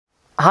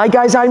Hi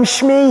guys, I'm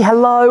Shmi,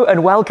 hello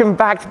and welcome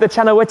back to the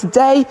channel where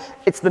today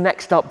it's the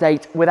next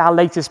update with our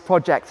latest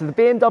project, the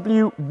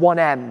BMW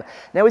 1M.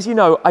 Now as you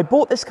know, I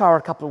bought this car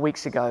a couple of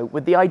weeks ago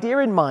with the idea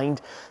in mind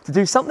to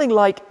do something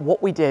like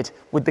what we did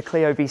with the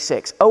Clio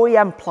V6,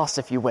 OEM Plus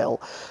if you will.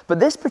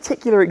 But this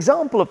particular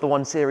example of the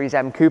 1 Series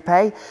M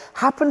Coupe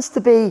happens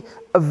to be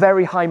a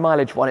very high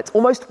mileage one. It's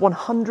almost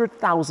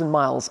 100,000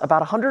 miles,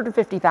 about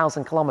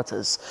 150,000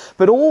 kilometers,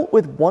 but all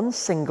with one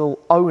single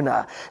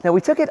owner. Now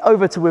we took it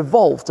over to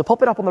Evolve to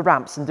pop it up on the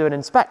ramps and do an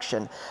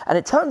inspection, and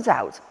it turns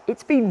out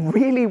it's been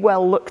really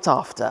well looked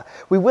after.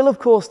 We will of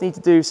course need to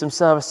do some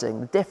servicing.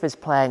 The diff is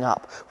playing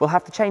up. We'll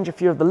have to change a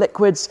few of the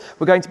liquids.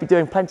 We're going to be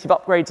doing plenty of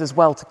upgrades as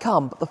well to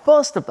come, but the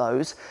first of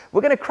those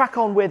we're going to crack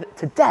on with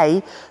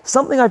today,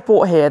 something I've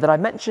bought here that I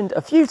mentioned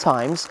a few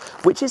times,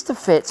 which is to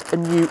fit a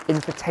new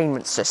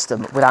infotainment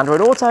system with Android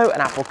Auto and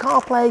Apple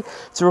CarPlay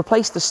to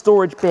replace the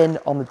storage bin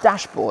on the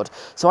dashboard.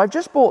 So I've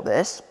just bought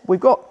this, we've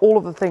got all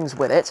of the things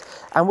with it,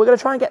 and we're going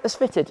to try and get this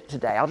fitted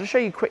today. I'll just show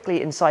you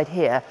quickly inside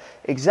here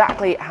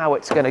exactly how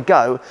it's going to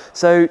go.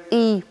 So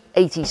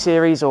E80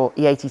 series or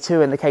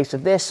E82 in the case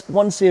of this,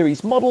 1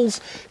 Series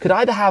models could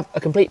either have a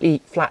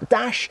completely flat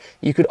dash,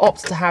 you could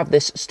opt to have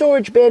this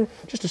storage bin,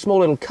 just a small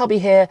little cubby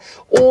here,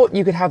 or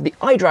you could have the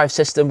iDrive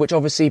system, which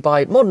obviously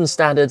by modern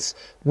standards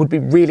would be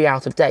really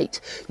out of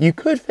date. You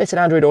could fit an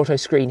Android Auto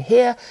screen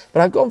here,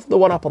 but I've gone for the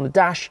one up on the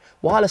dash,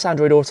 wireless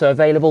Android Auto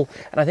available,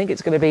 and I think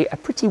it's going to be a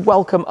pretty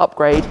welcome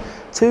upgrade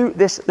to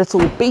this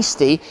little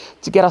beastie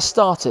to get us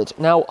started.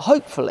 Now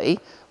hopefully,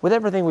 with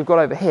everything we've got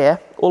over here,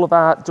 all of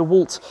our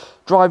DeWalt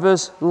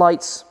drivers,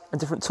 lights, and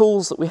different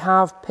tools that we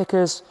have,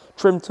 pickers,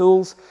 trim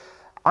tools,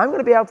 I'm going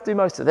to be able to do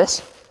most of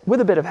this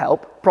with a bit of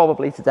help,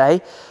 probably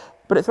today.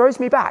 But it throws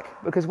me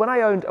back, because when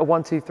I owned a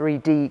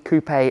 123D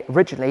Coupe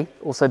originally,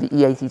 also the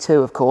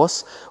E82 of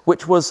course,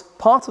 which was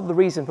part of the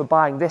reason for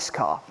buying this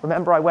car.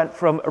 Remember, I went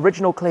from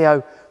original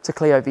Clio to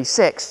Clio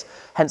V6,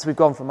 hence we've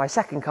gone from my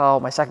second car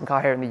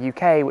here in the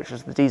UK, which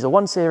was the diesel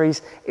 1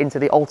 Series, into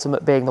the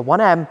ultimate being the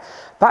 1M.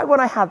 Back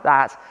when I had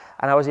that,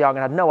 and I was young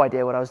and had no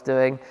idea what I was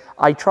doing,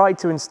 I tried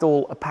to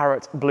install a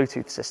Parrot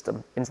Bluetooth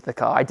system into the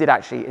car. I did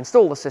actually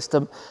install the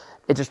system.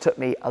 It just took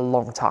me a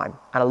long time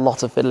and a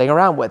lot of fiddling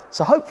around with.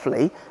 So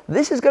hopefully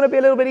this is going to be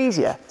a little bit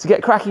easier to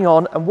get cracking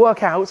on and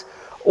work out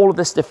all of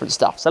this different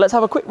stuff. So let's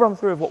have a quick run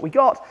through of what we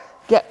got,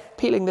 get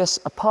peeling this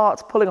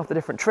apart, pulling off the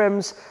different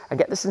trims, and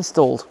get this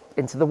installed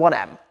into the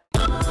 1M.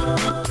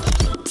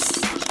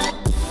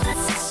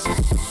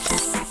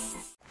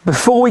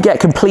 Before we get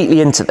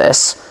completely into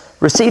this,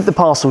 received the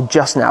parcel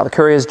just now. The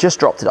courier's just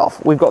dropped it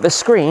off. We've got this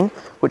screen,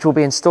 which will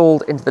be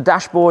installed into the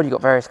dashboard. You've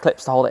got various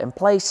clips to hold it in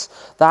place.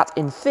 That,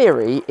 in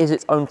theory, is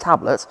its own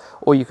tablet,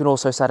 or you can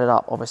also set it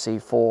up, obviously,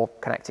 for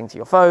connecting to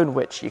your phone,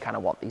 which you kind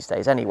of want these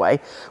days anyway.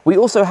 We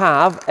also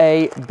have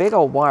a big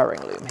old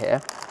wiring loom here,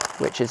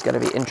 which is going to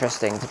be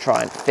interesting to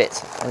try and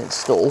fit and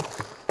install.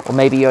 Or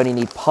maybe you only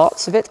need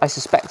parts of it. I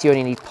suspect you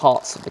only need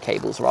parts of the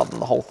cables rather than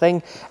the whole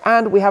thing.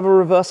 And we have a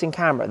reversing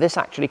camera. This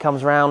actually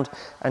comes around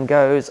and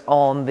goes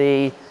on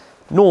the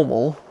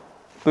normal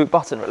boot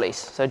button release.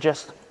 So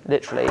just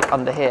literally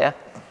under here,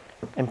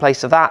 in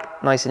place of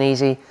that, nice and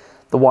easy.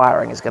 The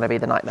wiring is going to be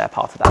the nightmare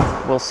part of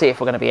that. We'll see if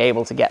we're going to be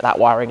able to get that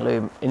wiring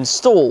loom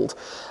installed.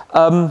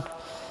 On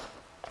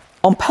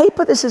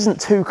paper, this isn't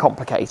too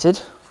complicated.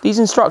 These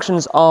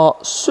instructions are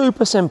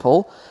super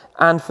simple,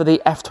 and for the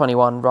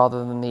F21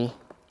 rather than the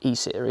E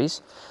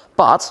series,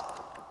 but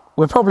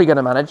we're probably going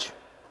to manage.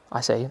 I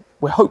say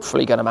we're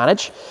hopefully going to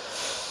manage.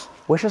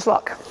 Wish us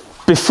luck.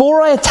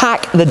 Before I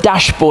attack the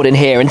dashboard in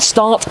here and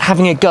start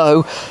having a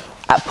go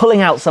at pulling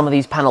out some of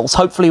these panels,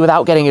 hopefully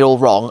without getting it all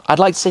wrong, I'd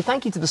like to say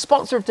thank you to the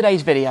sponsor of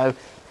today's video,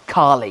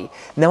 Carly.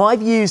 Now,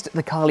 I've used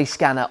the Carly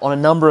scanner on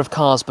a number of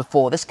cars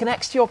before. This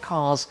connects to your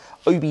car's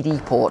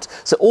OBD port,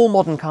 so all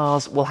modern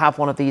cars will have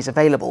one of these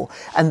available.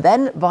 And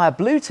then via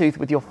Bluetooth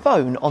with your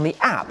phone on the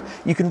app,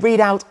 you can read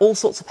out all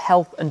sorts of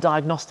health and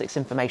diagnostics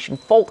information,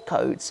 fault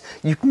codes.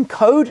 You can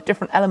code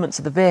different elements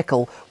of the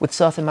vehicle with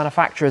certain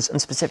manufacturers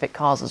and specific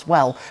cars as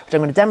well, which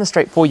I'm going to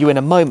demonstrate for you in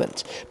a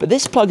moment. But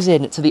this plugs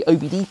in to the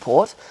OBD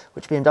port,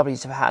 which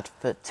BMWs have had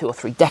for 2 or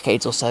 3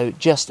 decades or so,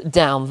 just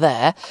down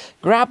there.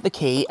 Grab the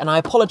key, and I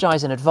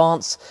apologize in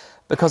advance,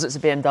 because it's a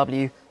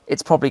BMW,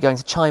 it's probably going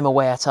to chime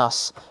away at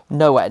us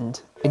no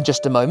end in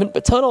just a moment,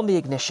 but turn on the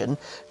ignition,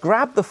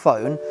 grab the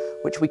phone,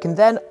 which we can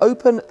then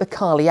open the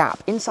Carly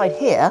app. Inside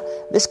here,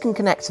 this can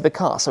connect to the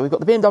car. So we've got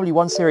the BMW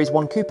 1 Series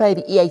 1 Coupe,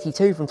 the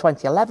E82 from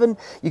 2011.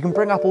 You can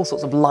bring up all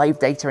sorts of live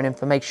data and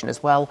information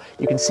as well.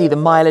 You can see the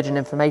mileage and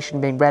information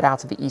being read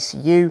out of the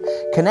ECU.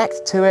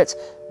 Connect to it.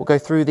 We'll go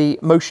through the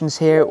motions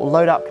here. It will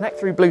load up, connect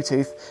through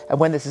Bluetooth, and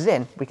when this is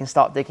in, we can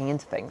start digging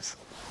into things.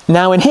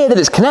 Now in here that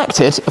it's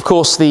connected, of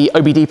course the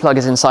OBD plug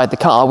is inside the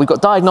car. We've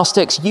got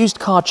diagnostics, used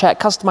car check,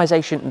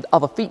 customization and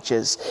other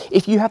features.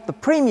 If you have the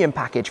premium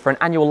package for an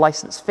annual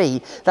license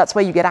fee, that's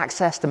where you get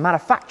access to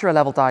manufacturer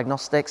level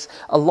diagnostics,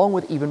 along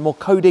with even more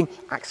coding,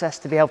 access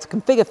to be able to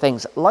configure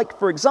things. Like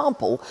for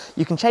example,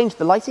 you can change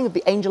the lighting of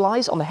the angel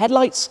eyes on the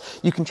headlights.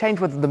 You can change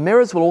whether the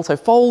mirrors will auto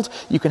fold.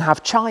 You can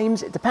have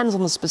chimes. It depends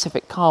on the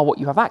specific car what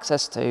you have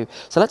access to.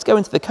 So let's go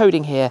into the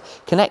coding here,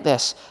 connect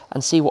this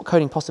and see what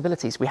coding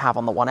possibilities we have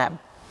on the 1M.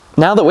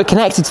 Now that we're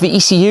connected to the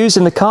ECUs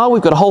in the car,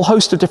 we've got a whole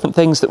host of different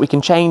things that we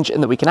can change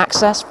and that we can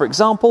access. For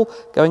example,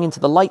 going into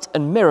the light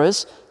and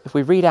mirrors, if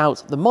we read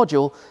out the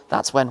module,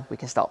 that's when we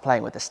can start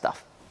playing with this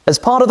stuff. As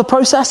part of the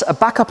process, a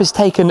backup is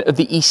taken of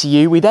the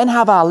ECU. We then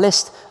have our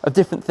list of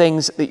different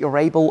things that you're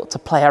able to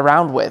play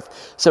around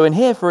with. So in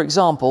here, for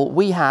example,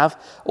 we have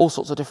all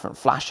sorts of different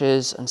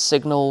flashes and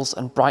signals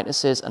and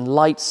brightnesses and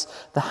lights.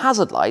 The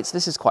hazard lights,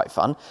 this is quite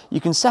fun.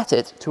 You can set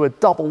it to a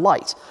double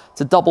light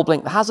to double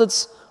blink the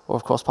hazards, or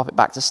of course pop it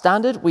back to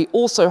standard. We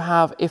also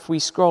have, if we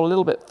scroll a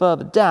little bit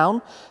further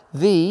down,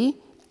 the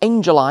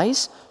angel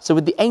eyes. So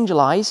with the angel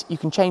eyes, you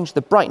can change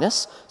the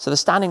brightness. So the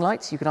standing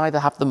lights, you can either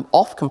have them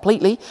off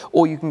completely,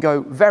 or you can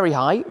go very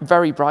high,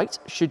 very bright,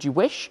 should you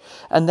wish.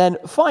 And then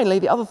finally,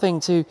 the other thing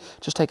to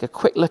just take a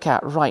quick look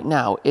at right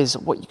now is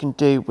what you can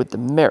do with the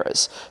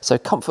mirrors. So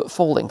comfort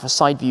folding for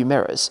side view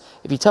mirrors.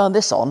 If you turn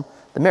this on,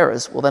 the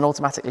mirrors will then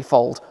automatically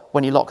fold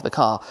when you lock the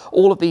car.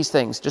 All of these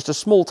things, just a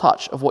small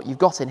touch of what you've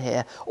got in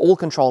here, all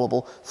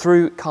controllable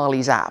through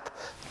Carly's app.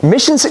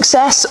 Mission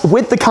success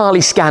with the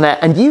Carly scanner,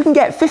 and you can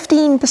get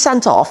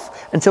 15%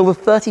 off until the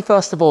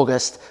 31st of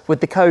August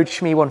with the code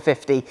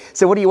SHME150.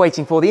 So what are you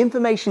waiting for? The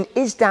information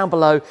is down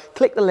below.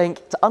 Click the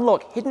link to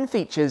unlock hidden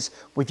features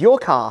with your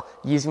car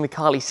using the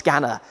Carly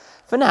scanner.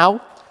 For now,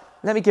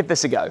 let me give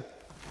this a go.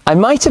 I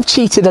might have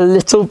cheated a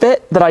little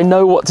bit that I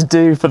know what to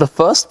do for the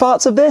first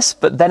parts of this,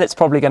 but then it's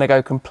probably going to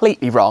go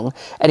completely wrong.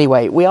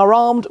 Anyway, we are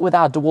armed with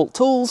our DeWalt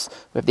tools,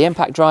 with the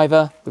impact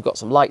driver. We've got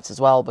some lights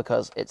as well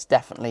because it's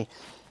definitely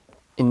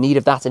in need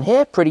of that in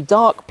here. Pretty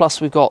dark,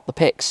 plus we've got the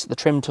picks, the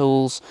trim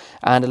tools,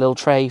 and a little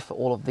tray for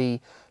all of the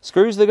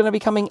screws that are going to be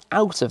coming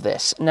out of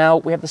this. Now,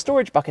 we have the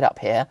storage bucket up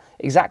here,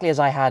 exactly as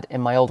I had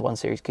in my old 1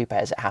 Series Coupe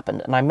as it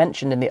happened, and I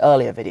mentioned in the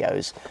earlier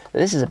videos that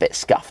this is a bit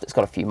scuffed, it's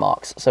got a few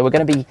marks. So we're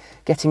going to be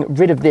getting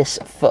rid of this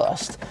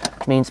first,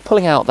 which means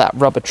pulling out that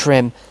rubber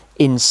trim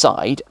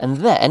inside, and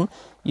then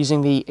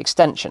using the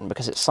extension,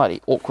 because it's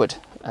slightly awkward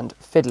and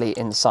fiddly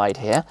inside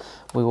here,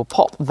 we will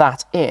pop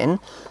that in.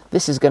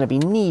 This is going to be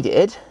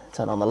needed,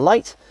 turn on the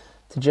light,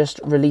 to just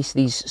release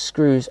these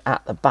screws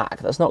at the back.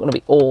 That's not going to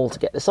be all to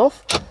get this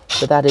off,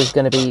 but that is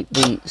going to be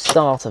the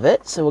start of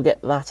it. So we'll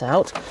get that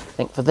out. I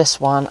think for this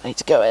one, I need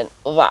to go in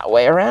that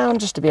way around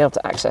just to be able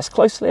to access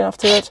closely enough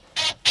to it.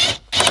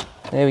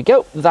 There we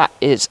go. That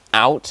is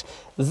out.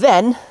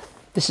 Then,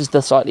 this is the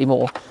slightly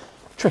more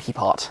tricky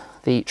part,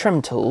 the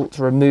trim tool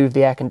to remove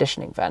the air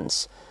conditioning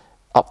vents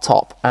up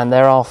top. And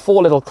there are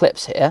 4 little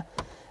clips here,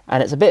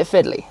 and it's a bit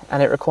fiddly,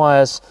 and it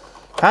requires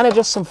kind of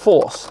just some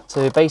force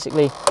to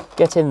basically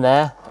get in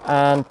there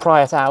and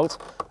pry it out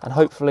and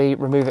hopefully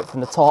remove it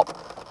from the top,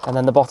 and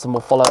then the bottom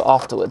will follow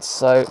afterwards.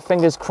 So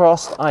fingers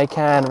crossed I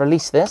can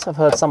release this. I've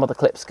heard some of the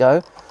clips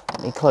go.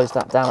 Let me close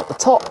that down at the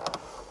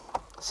top.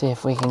 See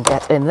if we can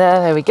get in there.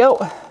 There we go.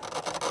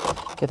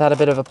 Give that a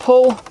bit of a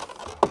pull.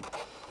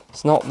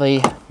 It's not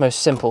the most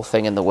simple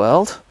thing in the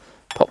world.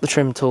 Pop the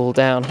trim tool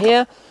down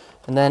here,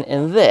 and then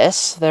in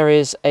this there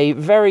is a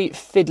very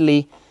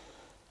fiddly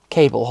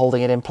cable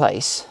holding it in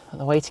place.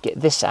 And the way to get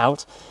this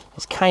out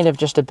is kind of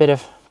just a bit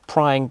of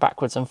prying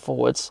backwards and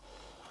forwards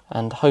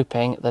and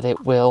hoping that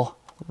it will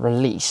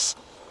release.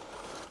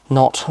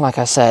 Not, like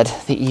I said,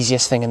 the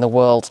easiest thing in the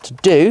world to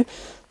do,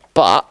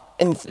 but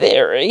in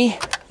theory,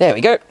 there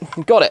we go,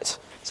 we've got it.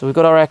 So we've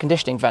got our air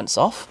conditioning vents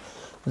off.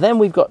 Then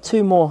we've got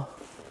 2 more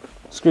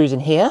screws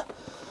in here.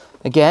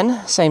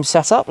 Again, same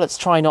setup. Let's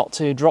try not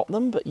to drop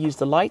them, but use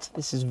the light.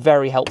 This is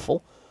very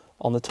helpful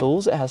on the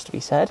tools, it has to be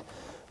said.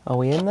 Are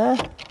we in there?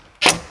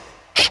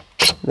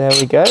 There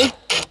we go.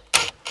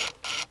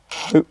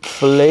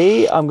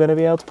 Hopefully I'm going to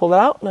be able to pull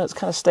that out. No, it's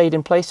kind of stayed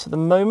in place for the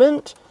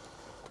moment.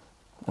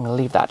 I'm going to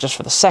leave that just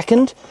for the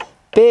second.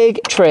 Big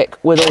trick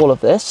with all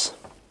of this,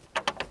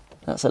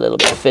 that's a little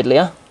bit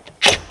fiddlier.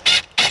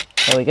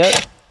 There we go.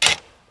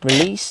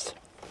 Released.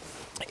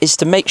 Is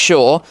to make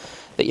sure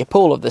that you put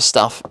all of this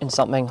stuff in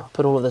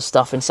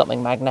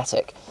something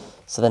magnetic,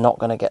 so they're not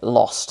going to get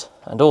lost.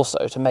 And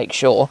also to make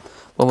sure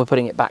when we're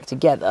putting it back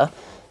together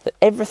that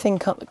everything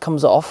that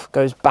comes off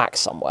goes back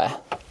somewhere.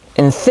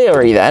 In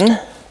theory then,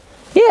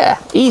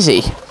 yeah,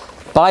 easy.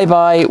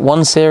 Bye-bye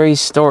 1 Series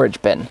storage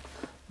bin.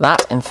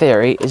 That, in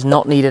theory, is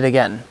not needed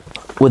again.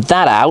 With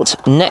that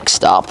out,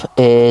 next up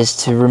is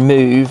to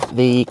remove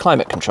the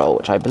climate control,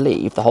 which I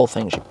believe the whole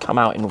thing should come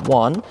out in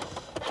one.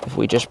 If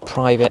we just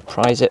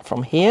prise it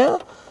from here,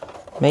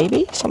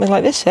 maybe, something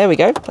like this. There we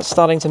go, that's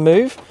starting to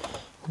move.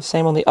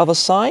 Same on the other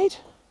side.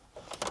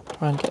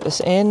 Try and get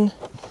this in,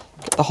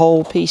 get the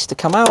whole piece to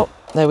come out.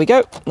 There we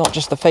go, not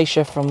just the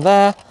fascia from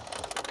there.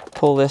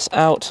 Pull this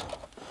out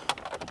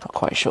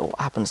quite sure what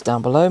happens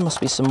down below.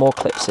 Must be some more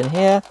clips in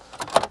here.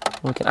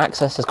 We can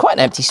access, there's quite an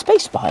empty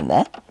space behind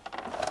there.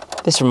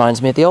 This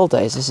reminds me of the old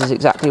days. This is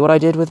exactly what I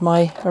did with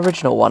my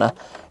original one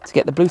to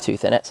get the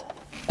Bluetooth in it.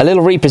 A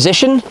little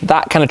reposition,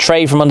 that kind of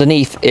tray from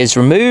underneath is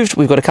removed.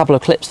 We've got a couple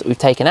of clips that we've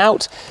taken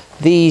out.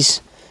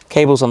 These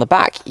cables on the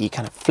back, you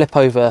kind of flip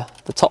over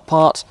the top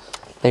part,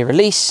 they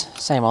release,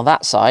 same on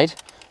that side.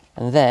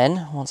 And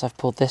then once I've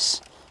pulled this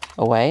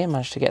away and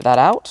managed to get that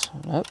out,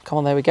 oh, come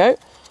on, there we go.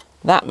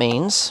 That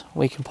means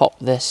we can pop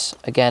this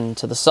again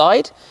to the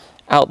side,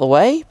 out the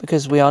way,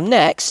 because we are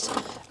next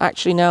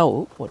actually now,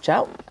 oh, watch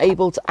out,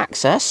 able to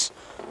access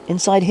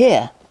inside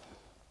here.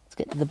 Let's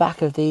get to the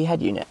back of the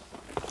head unit.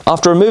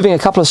 After removing a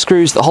couple of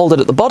screws that hold it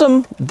at the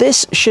bottom,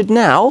 this should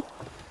now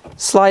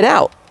slide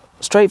out,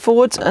 straight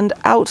forwards and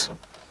out.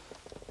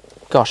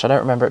 Gosh, I don't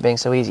remember it being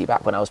so easy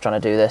back when I was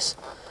trying to do this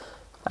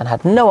and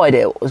had no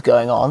idea what was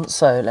going on.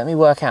 So let me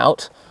work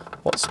out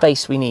what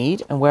space we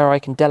need and where I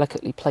can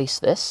delicately place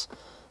this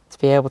to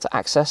be able to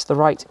access the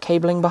right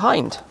cabling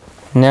behind.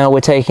 Now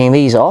we're taking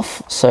these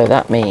off, so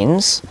that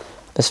means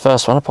this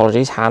first one,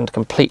 apologies, hand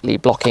completely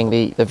blocking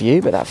the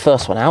view, but that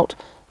first one out,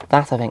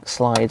 that I think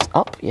slides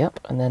up, yep,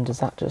 and then does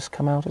that just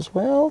come out as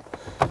well?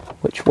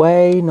 Which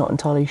way? Not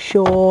entirely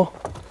sure.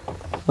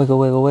 Wiggle,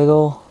 wiggle,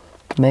 wiggle.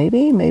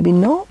 Maybe, maybe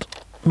not.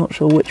 Not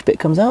sure which bit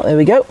comes out. There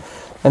we go.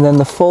 And then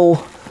the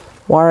full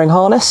wiring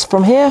harness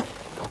from here.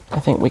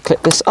 I think we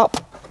clip this up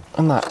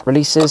and that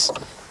releases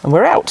and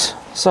we're out.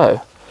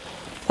 So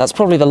that's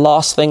probably the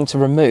last thing to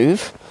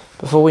remove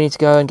before we need to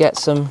go and get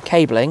some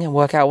cabling and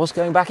work out what's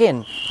going back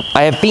in.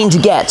 I have been to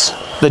get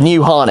the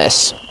new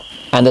harness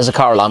and there's a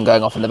car alarm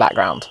going off in the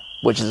background,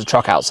 which is a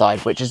truck outside,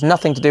 which is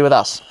nothing to do with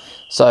us.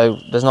 So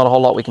there's not a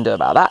whole lot we can do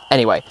about that.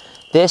 Anyway,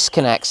 this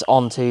connects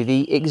onto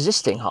the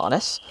existing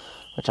harness,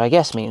 which I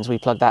guess means we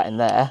plug that in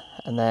there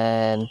and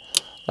then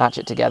latch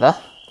it together.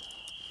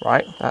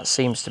 Right, that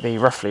seems to be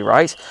roughly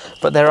right.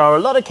 But there are a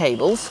lot of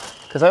cables,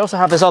 because I also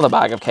have this other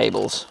bag of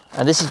cables.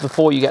 And this is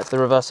before you get to the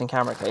reversing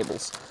camera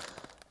cables.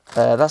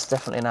 That's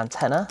definitely an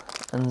antenna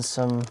and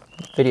some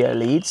video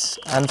leads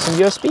and some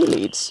USB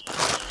leads.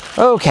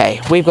 Okay,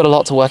 we've got a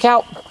lot to work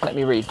out. Let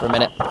me read for a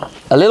minute.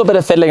 A little bit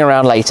of fiddling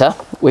around later.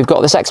 We've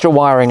got this extra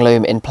wiring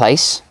loom in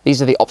place.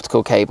 These are the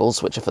optical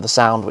cables, which are for the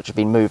sound, which have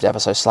been moved ever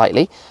so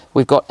slightly.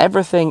 We've got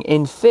everything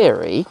in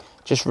theory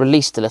just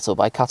released a little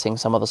by cutting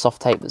some of the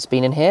soft tape that's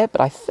been in here, but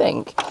I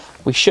think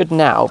we should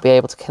now be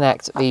able to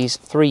connect these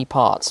three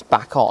parts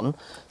back on.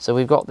 So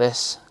we've got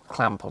this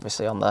clamp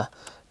obviously on the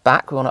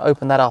back. We want to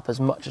open that up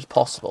as much as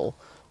possible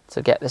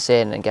to get this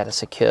in and get a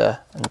secure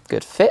and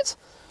good fit.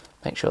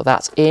 Make sure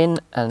that's in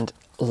and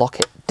lock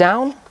it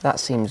down. That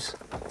seems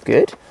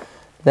good.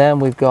 Then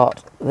we've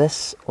got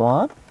this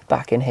one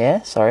back in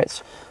here. Sorry,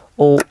 it's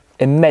all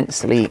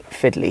immensely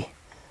fiddly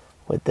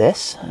with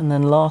this. And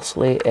then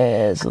lastly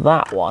is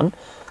that one.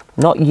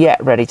 Not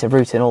yet ready to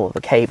route in all of the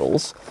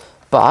cables,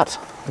 but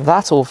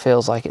that all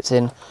feels like it's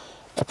in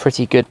a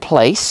pretty good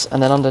place.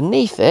 And then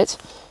underneath it,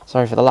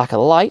 sorry for the lack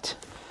of light,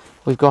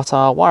 we've got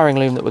our wiring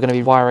loom that we're going to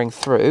be wiring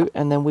through,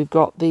 and then we've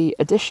got the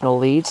additional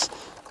leads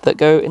that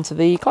go into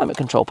the climate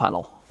control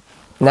panel.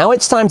 Now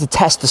it's time to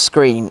test the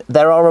screen.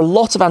 There are a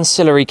lot of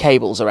ancillary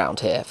cables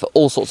around here for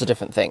all sorts of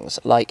different things,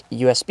 like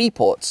USB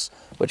ports,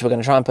 which we're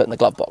going to try and put in the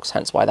glove box,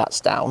 hence why that's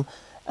down.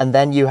 And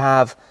then you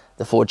have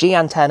the 4G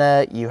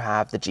antenna, you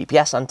have the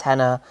GPS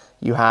antenna,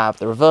 you have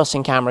the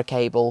reversing camera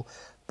cable,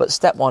 but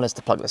step one is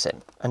to plug this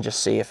in and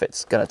just see if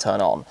it's going to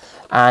turn on.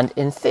 And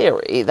in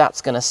theory,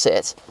 that's going to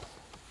sit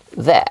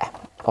there,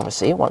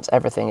 obviously, once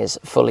everything is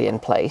fully in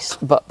place.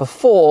 But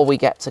before we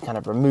get to kind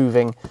of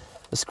removing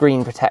the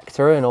screen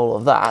protector and all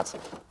of that,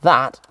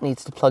 that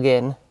needs to plug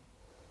in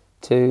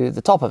to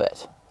the top of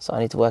it. So I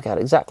need to work out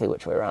exactly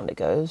which way around it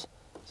goes.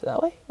 Is it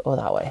that way or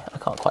that way? I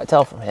can't quite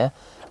tell from here.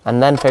 And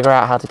then figure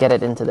out how to get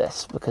it into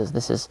this, because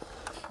this is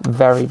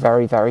very,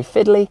 very, very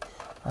fiddly.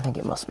 I think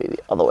it must be the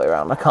other way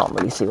around. I can't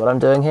really see what I'm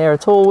doing here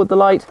at all with the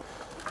light.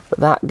 But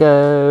that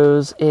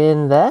goes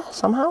in there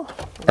somehow.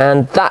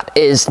 And that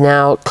is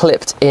now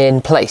clipped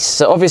in place.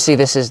 So obviously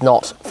this is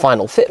not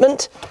final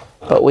fitment,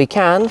 but we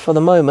can, for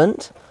the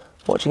moment,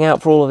 watching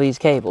out for all of these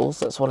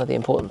cables. That's one of the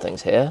important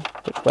things here.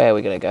 Which way are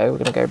we going to go? We're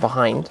going to go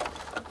behind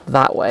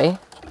that way,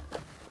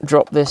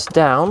 drop this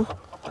down,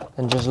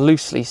 and just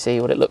loosely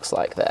see what it looks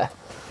like there.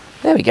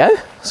 There we go,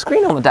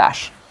 screen on the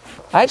dash.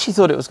 I actually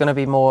thought it was going to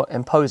be more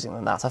imposing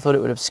than that. I thought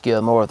it would obscure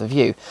more of the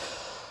view.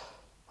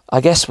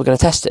 I guess we're going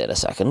to test it in a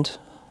second.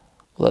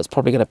 Although it's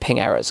probably going to ping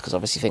errors, because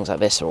obviously things like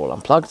this are all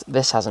unplugged.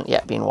 This hasn't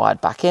yet been wired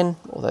back in,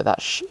 although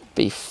that should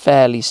be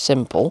fairly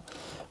simple.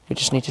 We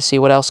just need to see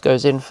what else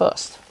goes in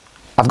first.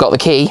 I've got the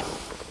key.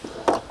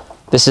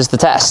 This is the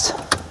test.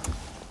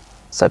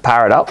 So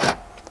power it up.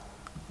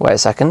 Wait a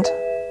second.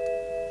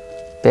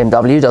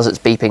 BMW does its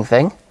beeping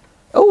thing.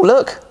 Oh,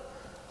 look.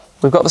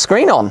 We've got the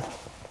screen on,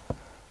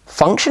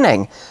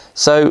 functioning.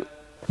 So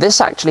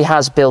this actually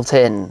has built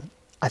in,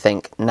 I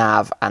think,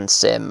 nav and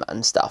SIM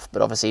and stuff,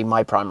 but obviously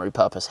my primary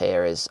purpose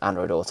here is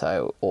Android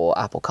Auto or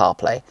Apple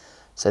CarPlay.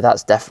 So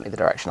that's definitely the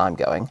direction I'm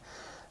going.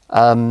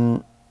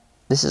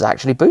 this is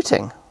actually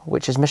booting,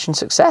 which is mission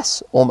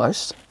success,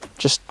 almost.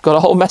 Just got a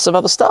whole mess of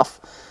other stuff.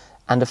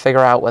 And to figure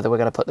out whether we're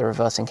going to put the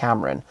reversing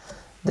camera in.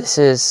 This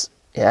is,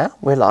 yeah,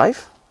 we're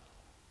live.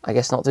 I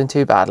guess not doing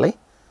too badly.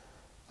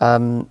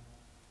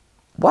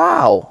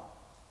 Wow,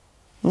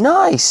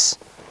 nice.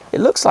 It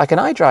looks like an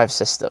iDrive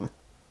system.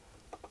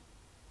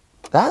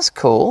 That's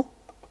cool.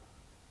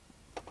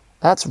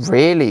 That's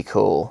really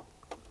cool.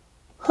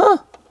 Huh,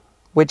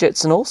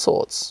 widgets and all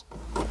sorts.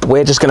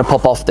 We're just going to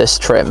pop off this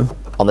trim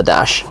on the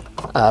dash.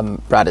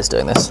 Brad is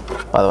doing this,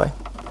 by the way.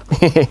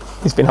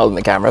 He's been holding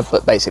the camera,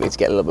 but basically to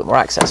get a little bit more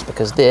access,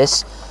 because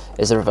this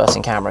is the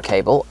reversing camera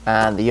cable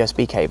and the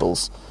USB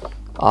cables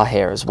are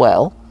here as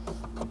well.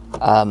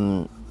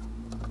 And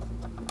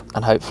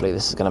hopefully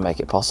this is going to make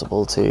it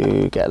possible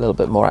to get a little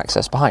bit more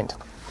access behind.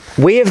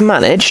 We have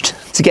managed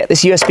to get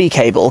this USB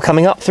cable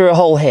coming up through a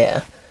hole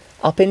here,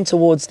 up in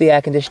towards the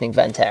air conditioning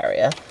vent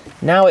area.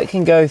 Now it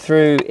can go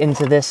through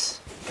into this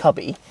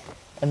cubby,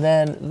 and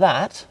then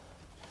that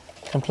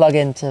can plug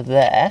into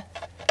there.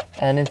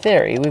 And in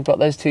theory, we've got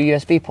those two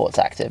USB ports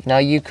active. Now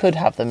you could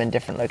have them in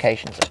different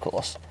locations, of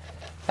course.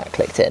 That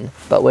clicked in,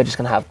 but we're just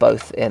going to have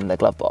both in the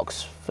glove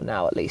box for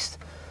now, at least.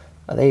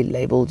 Are they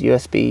labeled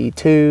USB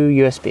 2,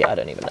 USB? I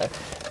don't even know.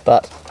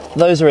 But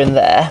those are in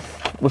there.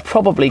 We're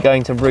probably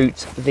going to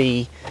route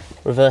the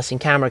reversing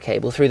camera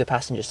cable through the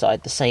passenger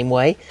side the same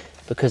way,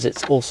 because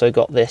it's also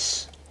got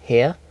this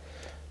here.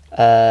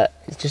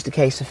 It's just a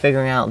case of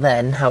figuring out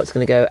then how it's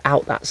going to go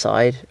out that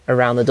side,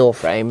 around the door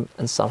frame,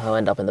 and somehow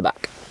end up in the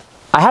back.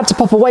 I had to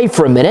pop away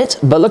for a minute,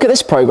 but look at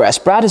this progress.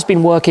 Brad has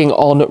been working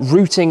on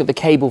routing the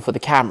cable for the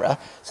camera.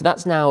 So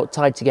that's now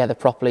tied together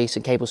properly,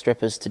 some cable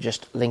strippers to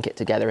just link it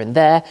together in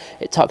there.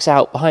 It tucks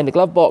out behind the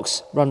glove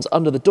box, runs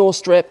under the door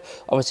strip.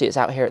 Obviously it's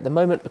out here at the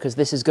moment because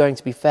this is going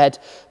to be fed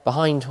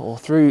behind or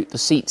through the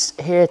seats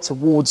here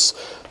towards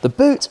the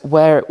boot,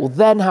 where it will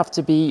then have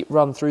to be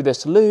run through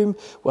this loom.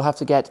 We'll have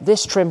to get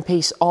this trim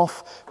piece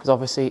off because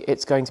obviously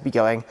it's going to be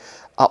going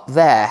up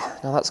there.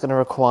 Now that's going to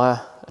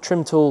require a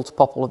trim tool to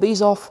pop all of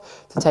these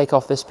off, to take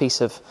off this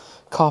piece of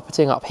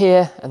carpeting up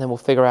here, and then we'll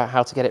figure out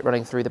how to get it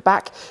running through the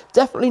back.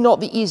 Definitely not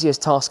the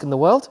easiest task in the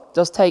world. It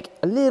does take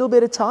a little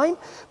bit of time,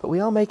 but we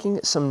are making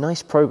some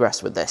nice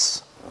progress with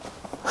this.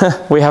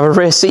 We have a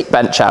rear seat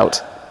bench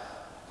out.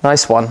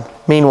 Nice one.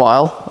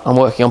 Meanwhile, I'm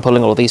working on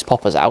pulling all of these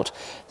poppers out.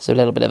 There's a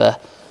little bit of a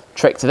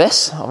trick to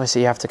this.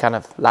 Obviously you have to kind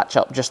of latch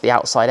up just the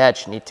outside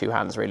edge. You need two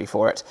hands really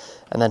for it,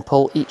 and then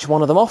pull each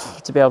one of them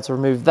off to be able to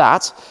remove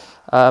that.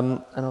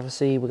 And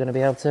obviously we're going to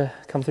be able to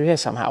come through here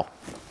somehow.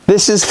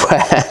 This is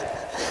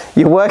where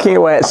you're working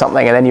away at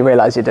something and then you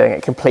realize you're doing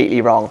it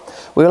completely wrong.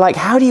 We were like,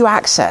 how do you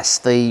access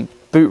the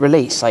boot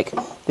release? Like,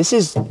 this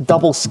is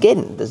double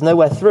skin, there's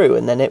nowhere through.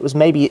 And then it was,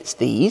 maybe it's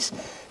these,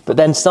 but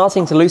then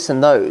starting to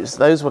loosen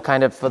those were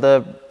kind of for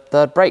the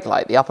third brake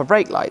light, the upper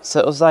brake light.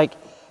 So it was like,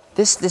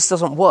 this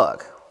doesn't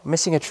work. We're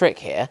missing a trick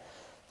here.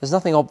 There's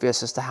nothing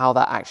obvious as to how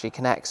that actually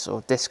connects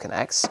or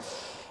disconnects.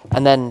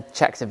 And then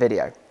check the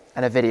video.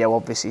 And a video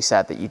obviously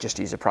said that you just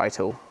use a pry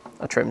tool,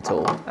 a trim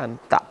tool, and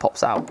that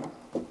pops out.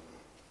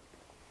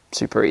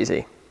 Super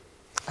easy.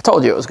 I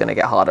told you it was going to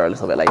get harder a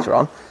little bit later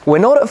on. We're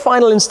not at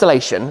final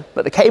installation,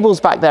 but the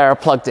cables back there are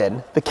plugged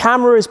in. The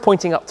camera is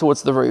pointing up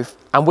towards the roof,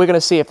 and we're going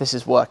to see if this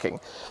is working.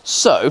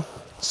 So,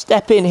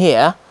 step in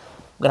here.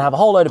 I'm going to have a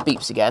whole load of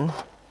beeps again.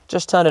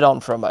 Just turn it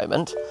on for a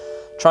moment.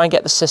 Try and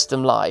get the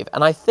system live.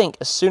 And I think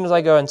as soon as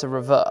I go into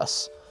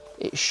reverse,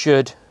 it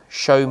should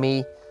show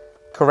me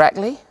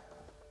correctly.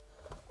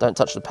 Don't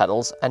touch the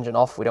pedals, engine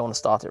off, we don't want to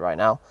start it right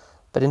now.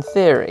 But in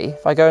theory,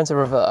 if I go into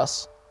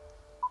reverse,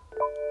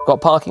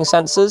 got parking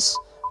sensors,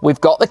 we've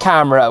got the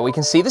camera, we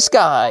can see the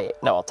sky.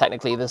 No, well,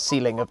 technically the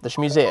ceiling of the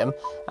museum,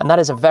 and that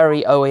is a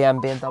very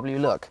OEM BMW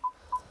look.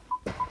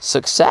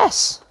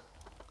 Success!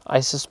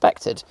 I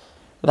suspected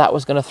that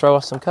was going to throw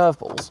us some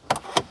curveballs,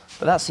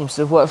 but that seems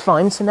to have worked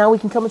fine, so now we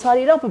can come and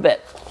tidy it up a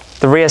bit.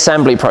 The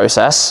reassembly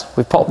process,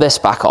 we've popped this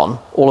back on,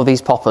 all of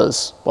these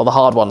poppers, well, the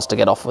hard ones to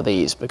get off with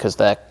these because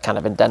they're kind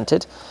of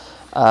indented.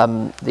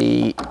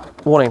 The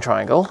warning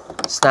triangle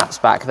snaps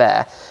back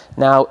there.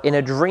 Now, in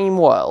a dream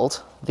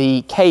world,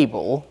 the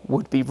cable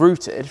would be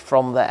routed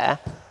from there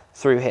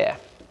through here,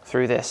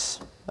 through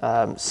this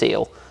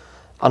seal.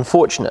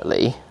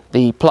 Unfortunately,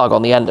 the plug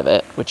on the end of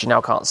it, which you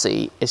now can't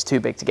see, is too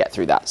big to get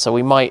through that. So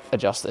we might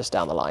adjust this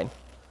down the line.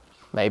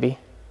 Maybe?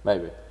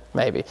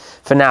 Maybe.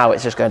 For now,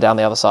 it's just going down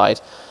the other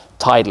side.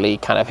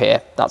 Tidally kind of here,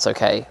 that's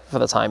okay for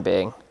the time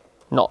being,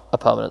 not a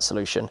permanent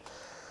solution.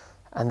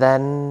 And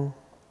then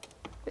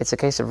it's a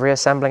case of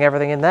reassembling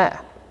everything in there.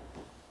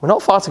 We're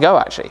not far to go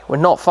actually, we're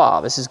not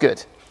far, this is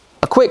good.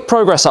 A quick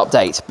progress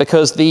update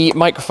because the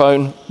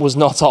microphone was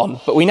not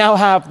on, but we now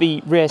have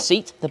the rear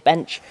seat, the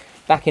bench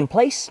back in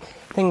place.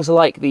 Things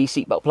like the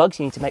seatbelt plugs,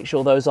 you need to make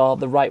sure those are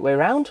the right way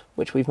around,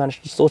 which we've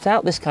managed to sort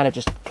out. This kind of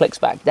just clicks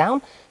back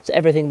down, so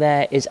everything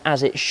there is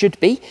as it should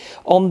be.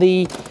 On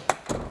the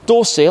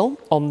door seal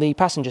on the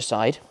passenger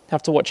side,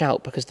 have to watch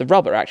out because the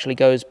rubber actually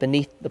goes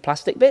beneath the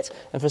plastic bit,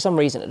 and for some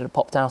reason it had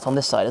popped out on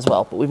this side as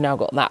well, but we've now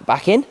got that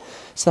back in,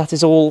 so that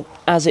is all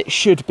as it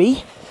should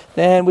be.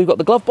 Then we've got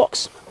the glove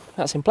box.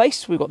 That's in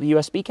place. We've got the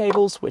USB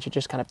cables, which are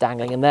just kind of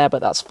dangling in there,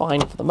 but that's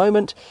fine for the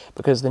moment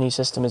because the new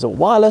system is all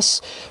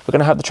wireless. We're going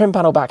to have the trim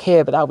panel back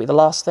here, but that'll be the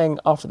last thing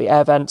after the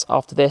air vents,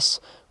 after this,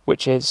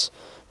 which is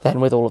then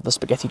with all of the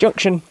spaghetti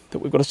junction that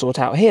we've got to sort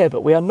out here.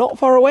 But we are not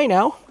far away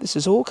now. This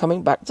is all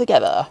coming back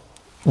together.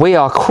 We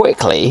are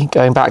quickly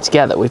going back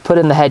together. We've put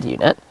in the head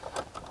unit,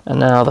 and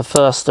now the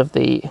first of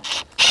the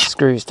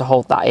screws to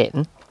hold that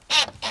in.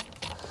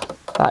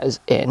 That is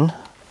in.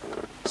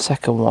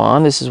 Second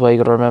one, this is where you've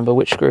got to remember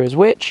which screw is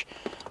which.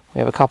 We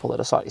have a couple that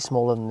are slightly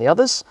smaller than the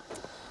others,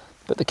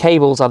 but the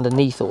cables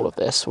underneath all of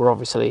this were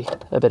obviously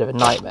a bit of a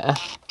nightmare.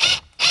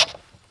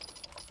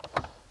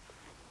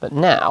 But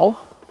now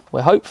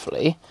we're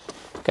hopefully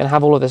going to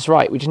have all of this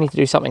right. We just need to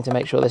do something to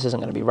make sure this isn't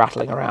going to be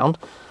rattling around.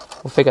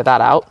 We'll figure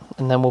that out,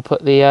 and then we'll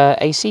put the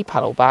AC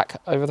panel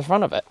back over the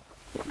front of it.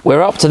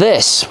 We're up to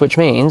this, which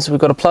means we've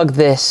got to plug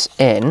this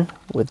in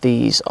with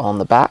these on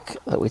the back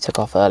that we took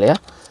off earlier.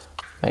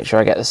 Make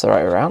sure I get this the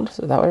right way around. Is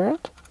it that way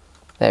around?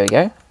 There we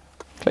go.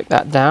 Click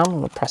that down,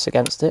 we'll press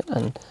against it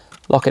and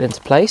lock it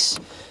into place.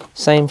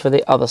 Same for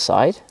the other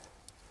side.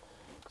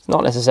 It's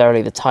not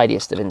necessarily the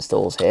tidiest of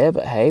installs here,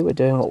 but hey, we're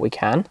doing what we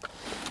can.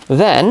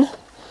 Then,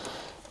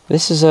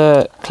 this is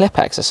a clip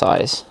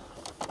exercise.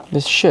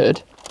 This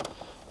should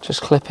just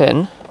clip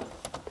in,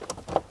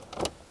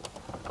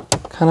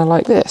 kind of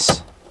like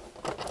this.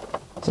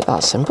 Is it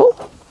that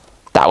simple?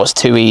 That was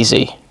too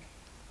easy.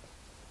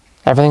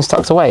 Everything's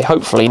tucked away,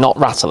 hopefully not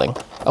rattling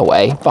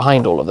away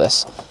behind all of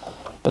this.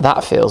 But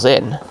that feels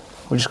in.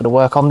 We're just going to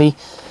work on the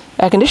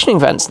air conditioning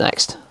vents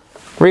next.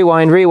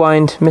 Rewind,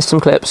 rewind, missed some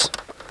clips.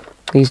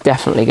 These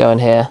definitely go in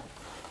here.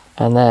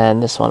 And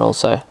then this one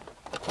also.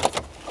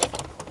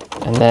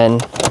 And then,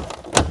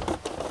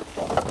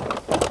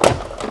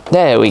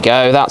 there we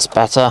go, that's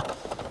better.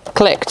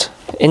 Clicked,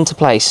 into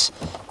place,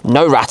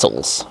 no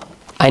rattles.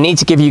 I need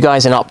to give you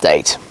guys an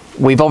update.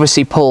 We've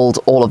obviously pulled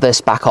all of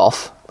this back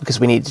off because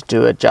we needed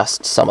to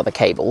adjust some of the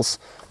cables.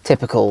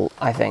 Typical,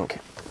 I think,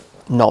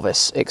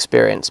 novice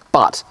experience.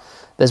 But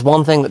there's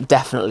one thing that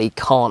definitely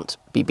can't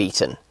be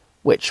beaten,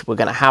 which we're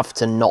going to have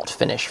to not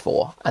finish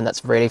for, and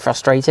that's really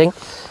frustrating,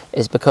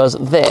 is because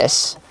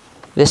this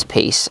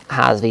piece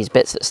has these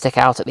bits that stick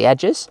out at the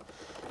edges,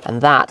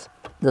 and that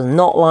does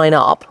not line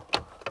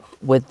up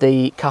with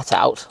the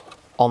cutout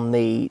on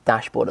the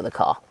dashboard of the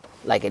car.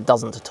 Like, it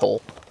doesn't at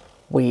all.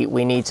 We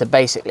need to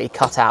basically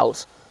cut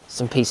out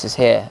some pieces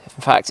here.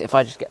 In fact, if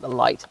I just get the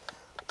light,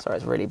 sorry,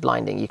 it's really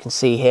blinding, you can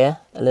see here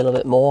a little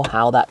bit more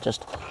how that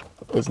just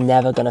is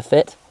never going to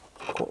fit.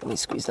 Let me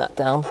squeeze that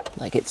down.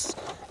 Like, it's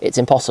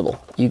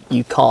impossible.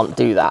 You can't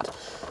do that.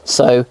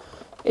 So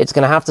it's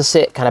going to have to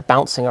sit kind of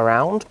bouncing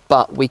around,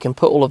 but we can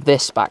put all of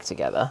this back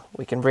together.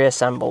 We can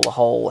reassemble the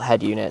whole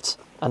head unit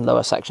and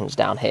lower sections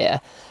down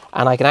here,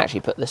 and I can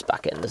actually put this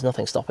back in. There's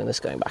nothing stopping this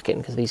going back in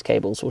because these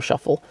cables will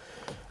shuffle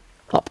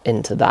up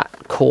into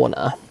that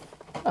corner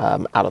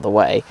out of the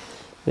way.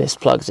 This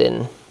plugs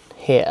in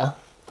here.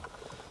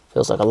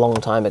 Feels like a long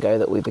time ago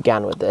that we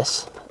began with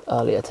this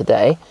earlier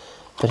today,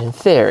 but in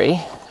theory,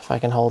 if I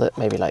can hold it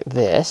maybe like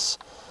this,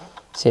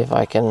 see if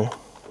I can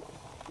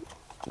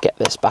get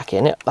this back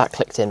in. Yep, that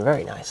clicked in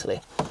very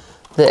nicely.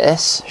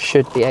 This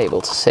should be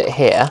able to sit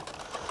here.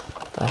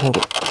 I think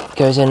it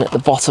goes in at the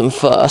bottom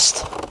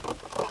first.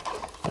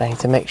 I need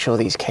to make sure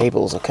these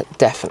cables are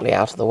definitely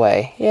out of the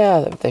way. Yeah,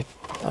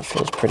 that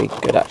feels pretty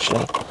good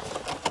actually.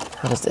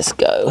 How does this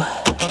go?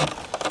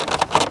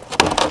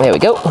 There we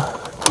go.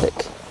 Click.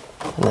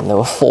 And then there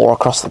were 4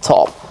 across the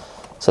top.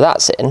 So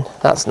that's in,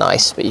 that's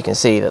nice, but you can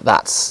see that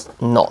that's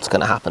not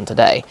going to happen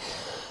today.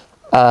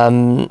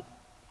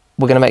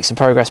 We're going to make some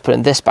progress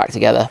putting this back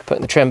together,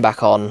 putting the trim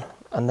back on,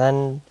 and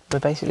then we're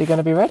basically going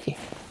to be ready.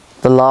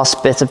 The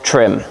last bit of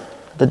trim,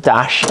 the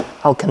dash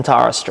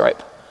Alcantara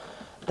stripe.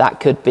 That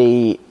could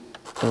be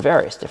in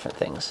various different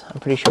things. I'm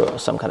pretty sure it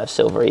was some kind of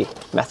silvery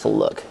metal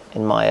look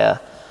in my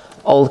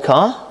old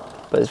car,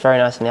 but it's very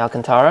nice in the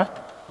Alcantara.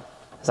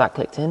 Has that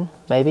clicked in?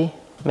 Maybe,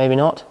 maybe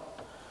not.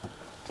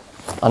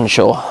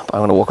 Unsure, but I'm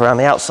going to walk around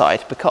the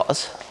outside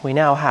because we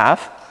now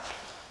have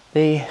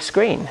the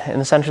screen in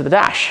the center of the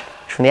dash,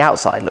 which from the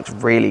outside looks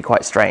really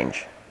quite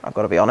strange, I've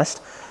got to be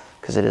honest,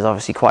 because it is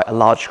obviously quite a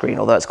large screen,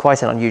 although it's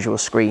quite an unusual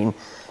screen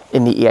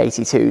in the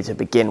E82 to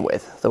begin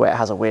with, the way it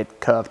has a weird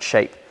curved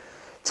shape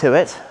to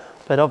it.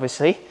 But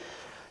obviously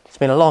it's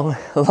been a long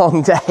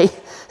day,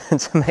 and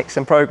to make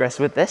some progress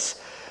with this,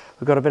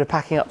 we've got a bit of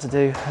packing up to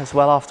do as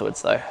well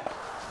afterwards though.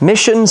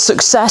 Mission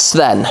success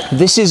then.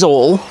 This is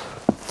all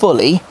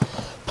fully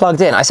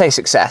plugged in. I say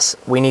success,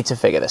 we need to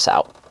figure this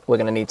out. We're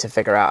going to need to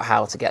figure out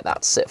how to get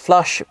that to sit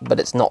flush, but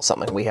it's not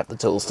something we have the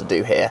tools to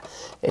do here.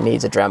 It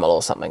needs a Dremel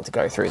or something to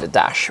go through the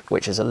dash,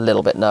 which is a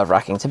little bit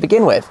nerve-wracking to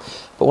begin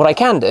with. But what I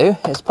can do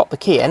is pop the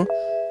key in,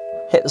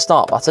 hit the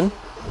start button.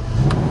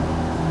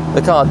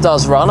 The car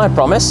does run, I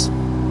promise.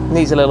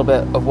 Needs a little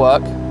bit of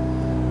work,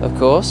 of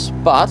course,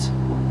 but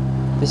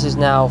this is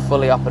now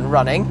fully up and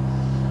running.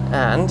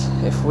 And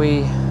if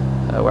we,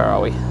 where are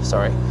we?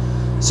 Sorry.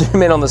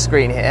 Zoom in on the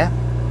screen here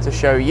to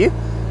show you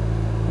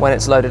when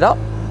it's loaded up.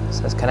 It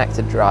says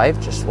connected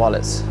drive just while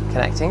it's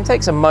connecting. It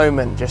takes a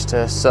moment just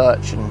to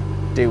search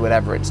and do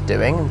whatever it's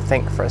doing and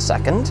think for a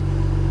second.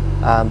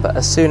 But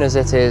as soon as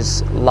it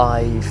is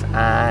live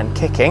and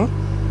kicking,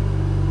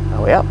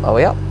 are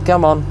we up?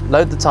 Come on,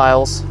 load the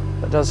tiles.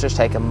 It does just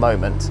take a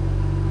moment.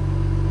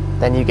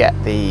 Then you get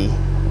the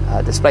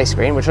display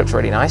screen, which looks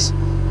really nice.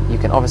 You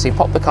can obviously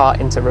pop the car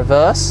into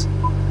reverse,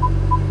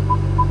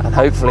 and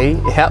hopefully,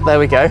 yep, there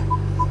we go.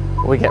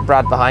 We get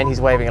Brad behind.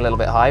 He's waving a little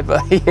bit high,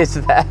 but he is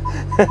there.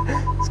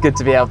 It's good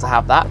to be able to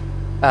have that.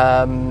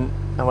 And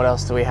what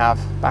else do we have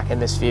back in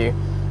this view?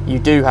 You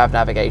do have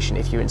navigation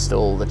if you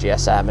install the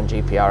GSM and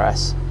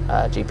GPS,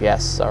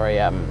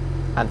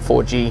 and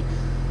 4G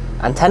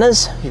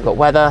antennas. You've got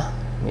weather,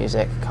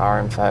 music, car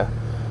info,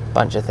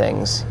 bunch of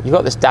things. You've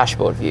got this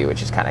dashboard view,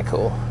 which is kind of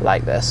cool,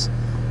 like this.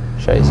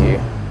 Shows you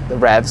the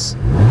revs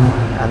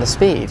and the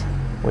speed,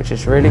 which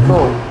is really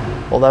cool.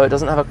 Although it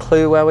doesn't have a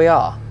clue where we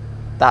are.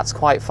 That's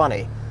quite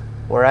funny.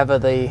 Wherever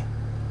the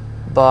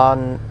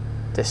Barn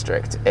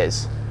district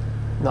is.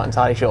 Not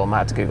entirely sure, I might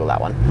have to Google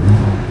that one.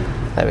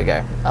 There we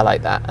go, I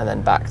like that. And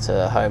then back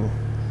to home.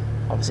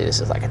 Obviously this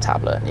is like a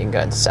tablet, and you can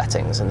go into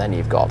settings, and then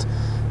you've got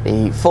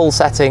the full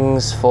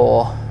settings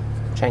for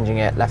changing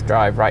it, left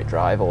drive, right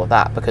drive, all of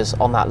that, because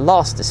on that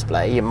last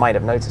display, you might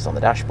have noticed on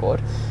the dashboard,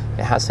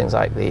 it has things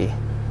like the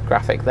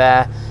graphic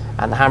there,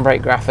 and the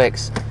handbrake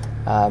graphics,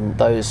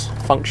 those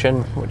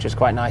function, which is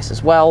quite nice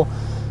as well.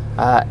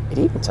 It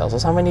even tells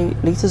us how many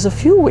litres of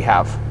fuel we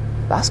have.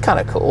 That's kind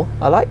of cool,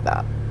 I like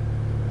that.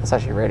 That's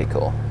actually really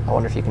cool. I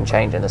wonder if you can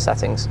change in the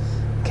settings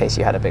in case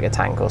you had a bigger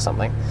tank or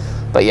something.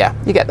 But yeah,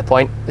 you get the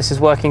point. This is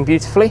working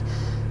beautifully.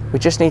 We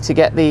just need to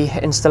get the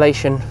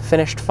installation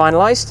finished,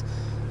 finalized,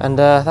 and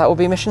that will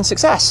be mission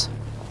success.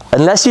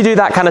 Unless you do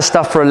that kind of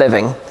stuff for a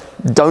living,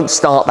 don't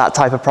start that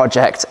type of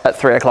project at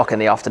 3 o'clock in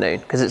the afternoon,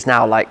 because it's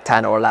now like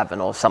 10 or 11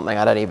 or something,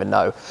 I don't even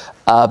know.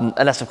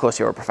 Unless of course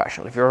you're a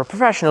professional. If you're a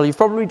professional, you've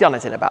probably done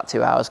it in about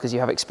 2 hours because you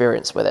have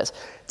experience with it.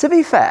 To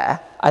be fair,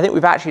 I think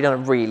we've actually done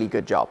a really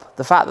good job.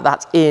 The fact that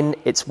that's in,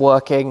 it's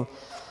working,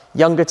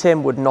 younger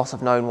Tim would not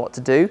have known what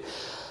to do.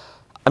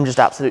 I'm just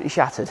absolutely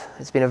shattered.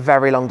 It's been a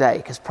very long day,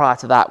 because prior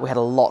to that we had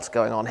a lot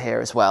going on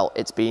here as well.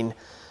 It's been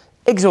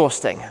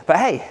exhausting, but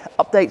hey,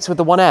 updates with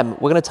the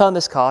 1M. We're going to turn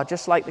this car,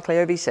 just like the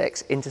Clio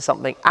V6, into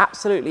something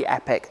absolutely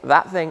epic.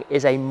 That thing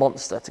is a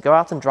monster. To go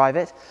out and drive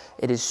it,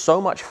 it is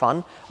so much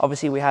fun.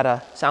 Obviously we had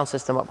a sound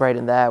system upgrade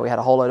in there, we had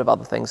a whole load of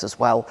other things as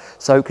well.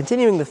 So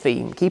continuing the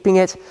theme, keeping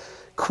it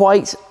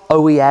quite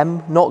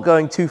OEM, not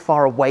going too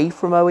far away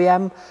from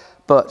OEM,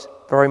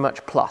 but very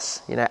much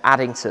plus, you know,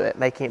 adding to it,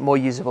 making it more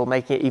usable,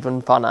 making it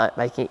even funner,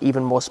 making it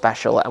even more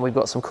special. And we've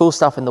got some cool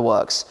stuff in the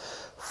works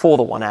for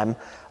the 1M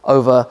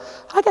over,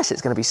 I guess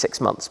it's going to be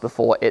 6 months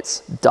before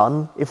it's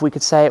done. If we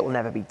could say, it will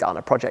never be done.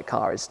 A project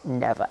car is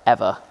never,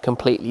 ever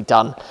completely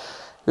done.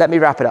 Let me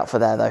wrap it up for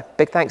there though.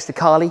 Big thanks to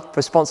Carly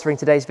for sponsoring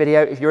today's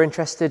video. If you're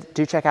interested,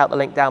 do check out the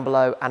link down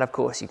below. And of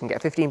course, you can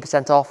get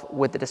 15% off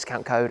with the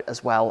discount code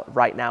as well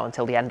right now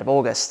until the end of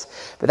August.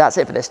 But that's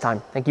it for this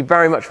time. Thank you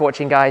very much for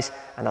watching, guys,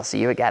 and I'll see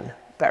you again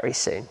very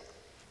soon.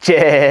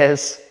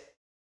 Cheers.